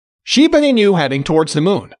Shiba Inu heading towards the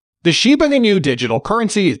moon. The Shiba Inu digital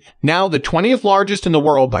currency is now the 20th largest in the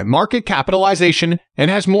world by market capitalization and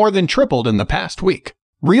has more than tripled in the past week.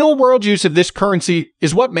 Real-world use of this currency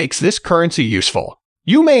is what makes this currency useful.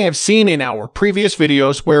 You may have seen in our previous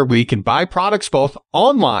videos where we can buy products both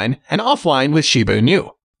online and offline with Shiba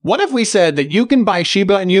Inu. What if we said that you can buy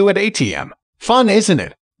Shiba Inu at ATM? Fun, isn't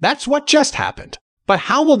it? That's what just happened. But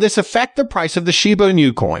how will this affect the price of the Shiba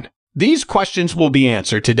Inu coin? These questions will be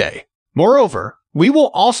answered today. Moreover, we will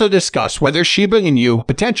also discuss whether Shiba Inu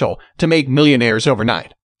potential to make millionaires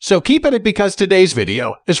overnight. So keep at it because today's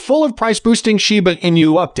video is full of price-boosting Shiba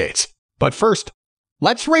Inu updates. But first,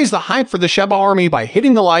 let's raise the hype for the Shiba army by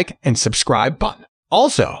hitting the like and subscribe button.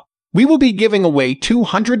 Also, we will be giving away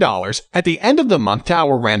 $200 at the end of the month to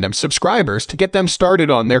our random subscribers to get them started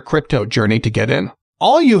on their crypto journey to get in.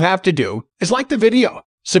 All you have to do is like the video,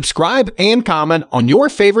 subscribe, and comment on your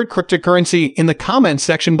favorite cryptocurrency in the comments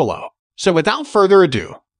section below. So without further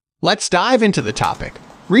ado, let's dive into the topic.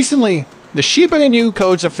 Recently, the Shiba Inu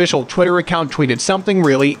Code's official Twitter account tweeted something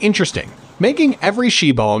really interesting, making every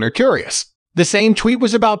Shiba owner curious. The same tweet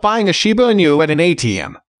was about buying a Shiba Inu at an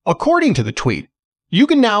ATM. According to the tweet, you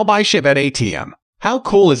can now buy SHIB at ATM. How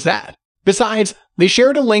cool is that? Besides, they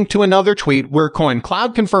shared a link to another tweet where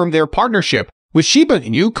CoinCloud confirmed their partnership with Shiba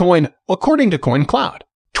Inu coin, according to CoinCloud.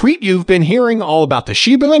 Tweet, you've been hearing all about the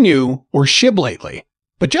Shiba Inu or SHIB lately,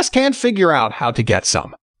 but just can't figure out how to get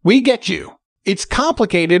some. We get you. It's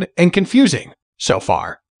complicated and confusing so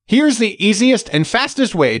far. Here's the easiest and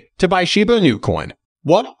fastest way to buy Shiba Inu coin.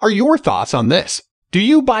 What are your thoughts on this? Do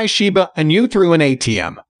you buy Shiba Inu through an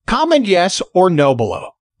ATM? Comment yes or no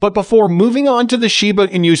below. But before moving on to the Shiba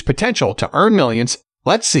Inu's potential to earn millions,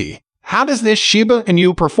 let's see, how does this Shiba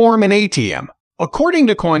Inu perform in ATM? According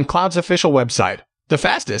to CoinCloud's official website, the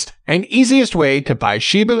fastest and easiest way to buy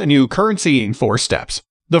Shiba Inu currency in 4 steps.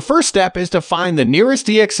 The first step is to find the nearest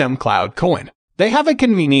DXM Cloud coin. They have a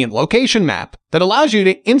convenient location map that allows you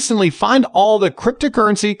to instantly find all the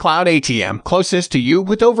cryptocurrency cloud ATM closest to you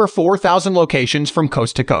with over 4,000 locations from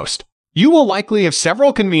coast to coast. You will likely have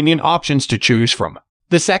several convenient options to choose from.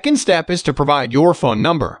 The second step is to provide your phone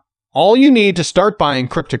number. All you need to start buying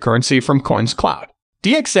cryptocurrency from CoinsCloud.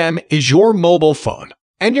 DXM is your mobile phone.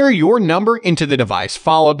 Enter your number into the device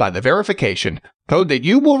followed by the verification code that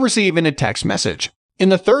you will receive in a text message. In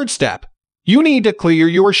the third step, you need to clear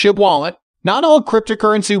your SHIB wallet. Not all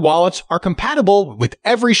cryptocurrency wallets are compatible with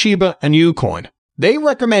every Shiba Inu coin. They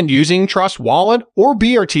recommend using Trust Wallet or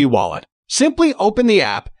BRT Wallet. Simply open the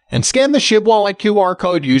app and scan the SHIB wallet QR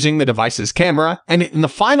code using the device's camera, and in the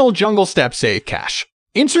final jungle step, save cash.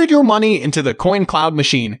 Insert your money into the CoinCloud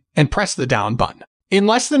machine and press the down button. In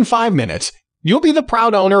less than 5 minutes, you'll be the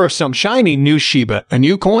proud owner of some shiny new Shiba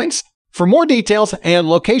Inu coins. For more details and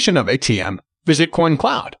location of ATM, visit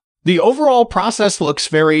CoinCloud. The overall process looks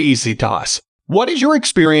very easy to us. What is your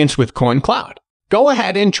experience with CoinCloud? Go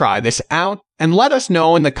ahead and try this out and let us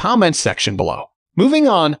know in the comments section below. Moving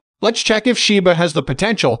on, let's check if Shiba has the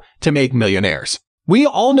potential to make millionaires. We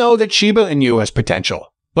all know that Shiba Inu has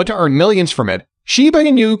potential, but to earn millions from it, Shiba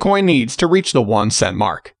Inu coin needs to reach the 1 cent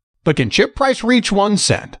mark. But can chip price reach 1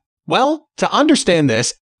 cent? Well, to understand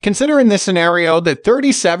this, consider in this scenario that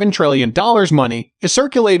 $37 trillion money is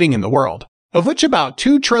circulating in the world, of which about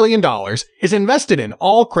 $2 trillion is invested in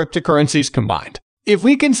all cryptocurrencies combined. If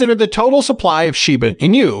we consider the total supply of Shiba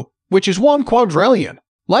Inu, which is 1 quadrillion,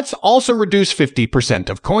 let's also reduce 50%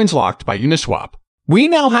 of coins locked by Uniswap. We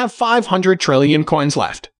now have 500 trillion coins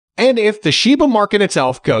left. And if the Shiba market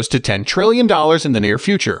itself goes to $10 trillion in the near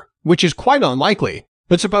future, which is quite unlikely,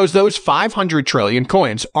 but suppose those 500 trillion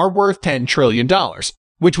coins are worth $10 trillion,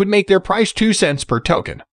 which would make their price 2 cents per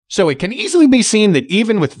token. So it can easily be seen that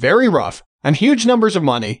even with very rough and huge numbers of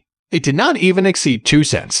money, it did not even exceed 2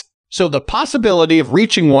 cents. So the possibility of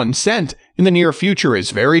reaching 1 cent in the near future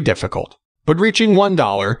is very difficult. But reaching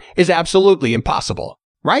 $1 is absolutely impossible.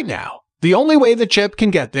 Right now, the only way the chip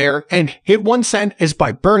can get there and hit 1 cent is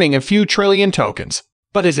by burning a few trillion tokens.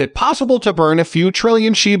 But is it possible to burn a few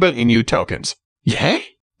trillion Shiba Inu tokens? Yeah?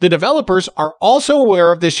 The developers are also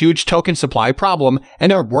aware of this huge token supply problem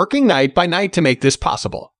and are working night by night to make this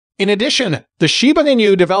possible. In addition, the Shiba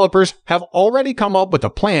Inu developers have already come up with a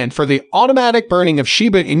plan for the automatic burning of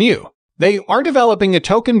Shiba Inu. They are developing a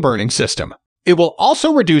token burning system. It will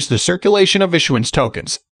also reduce the circulation of issuance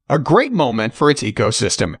tokens. A great moment for its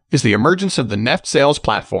ecosystem is the emergence of the Neft sales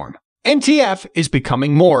platform. NTF is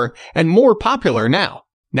becoming more and more popular now,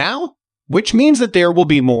 which means that there will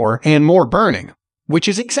be more and more burning, which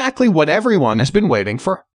is exactly what everyone has been waiting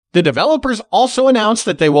for. The developers also announced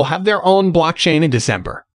that they will have their own blockchain in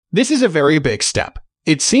December. This is a very big step,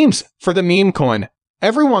 it seems, for the meme coin,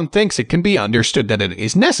 everyone thinks it can be understood that it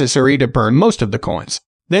is necessary to burn most of the coins.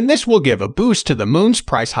 Then this will give a boost to the moon's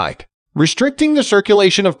price hike. Restricting the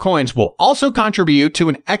circulation of coins will also contribute to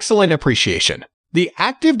an excellent appreciation. The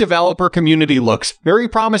active developer community looks very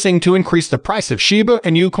promising to increase the price of Shiba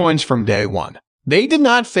Inu coins from day one. They did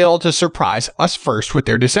not fail to surprise us first with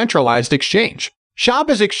their decentralized exchange.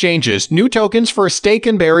 SHA-INU exchanges new tokens for a stake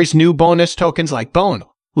and berries new bonus tokens like Bone,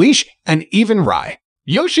 Leash, and even Rai.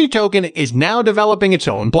 Yoshi Token is now developing its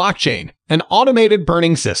own blockchain, an automated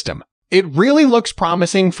burning system. It really looks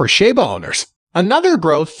promising for Shiba owners. Another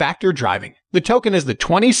growth factor driving the token is the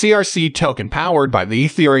 20CRC token powered by the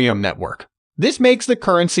Ethereum network. This makes the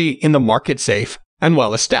currency in the market safe and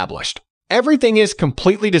well established. Everything is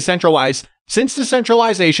completely decentralized. Since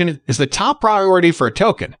decentralization is the top priority for a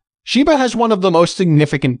token, Shiba has one of the most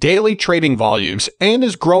significant daily trading volumes and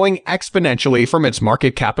is growing exponentially from its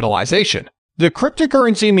market capitalization. The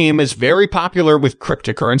cryptocurrency meme is very popular with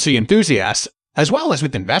cryptocurrency enthusiasts, as well as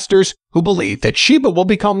with investors who believe that Shiba will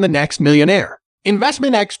become the next millionaire.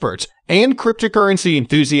 Investment experts and cryptocurrency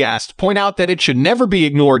enthusiasts point out that it should never be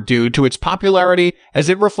ignored due to its popularity as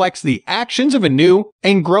it reflects the actions of a new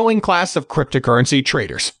and growing class of cryptocurrency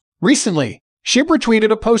traders. Recently, Shib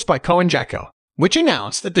retweeted a post by CoinGecko, which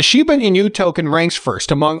announced that the Shiba Inu token ranks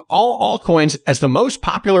first among all altcoins as the most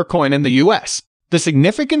popular coin in the US. The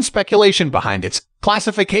significant speculation behind its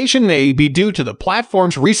classification may be due to the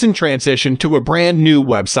platform's recent transition to a brand new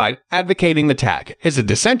website advocating the tag as a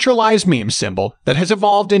decentralized meme symbol that has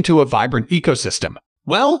evolved into a vibrant ecosystem.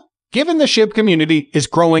 Well, given the Shib community is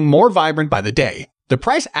growing more vibrant by the day, the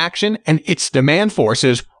price action and its demand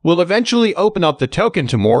forces will eventually open up the token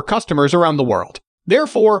to more customers around the world.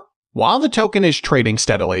 Therefore, while the token is trading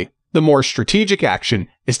steadily, the more strategic action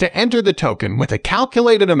is to enter the token with a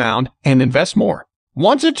calculated amount and invest more.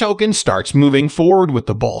 Once a token starts moving forward with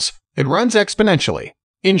the bulls, it runs exponentially.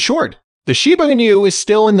 In short, the Shiba Inu is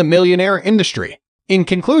still in the millionaire industry. In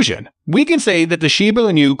conclusion, we can say that the Shiba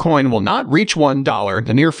Inu coin will not reach $1 in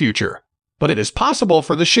the near future, but it is possible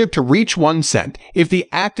for the SHIB to reach 1 cent if the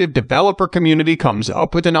active developer community comes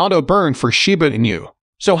up with an auto burn for Shiba Inu.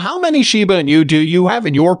 So how many Shiba Inu do you have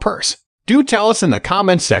in your purse? Do tell us in the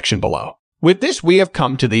comments section below. With this, we have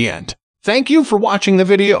come to the end. Thank you for watching the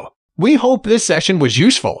video. We hope this session was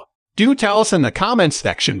useful. Do tell us in the comments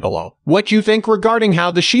section below what you think regarding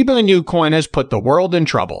how the Shiba Inu coin has put the world in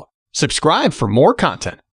trouble. Subscribe for more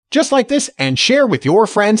content just like this and share with your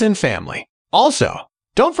friends and family. Also,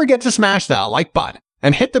 don't forget to smash that like button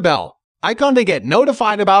and hit the bell icon to get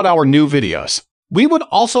notified about our new videos. We would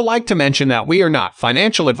also like to mention that we are not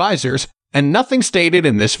financial advisors and nothing stated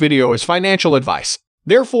in this video is financial advice.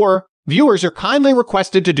 Therefore, viewers are kindly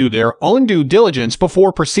requested to do their own due diligence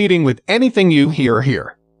before proceeding with anything you hear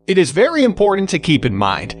here. It is very important to keep in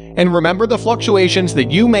mind and remember the fluctuations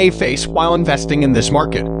that you may face while investing in this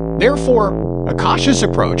market. Therefore, a cautious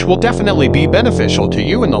approach will definitely be beneficial to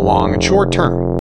you in the long and short term.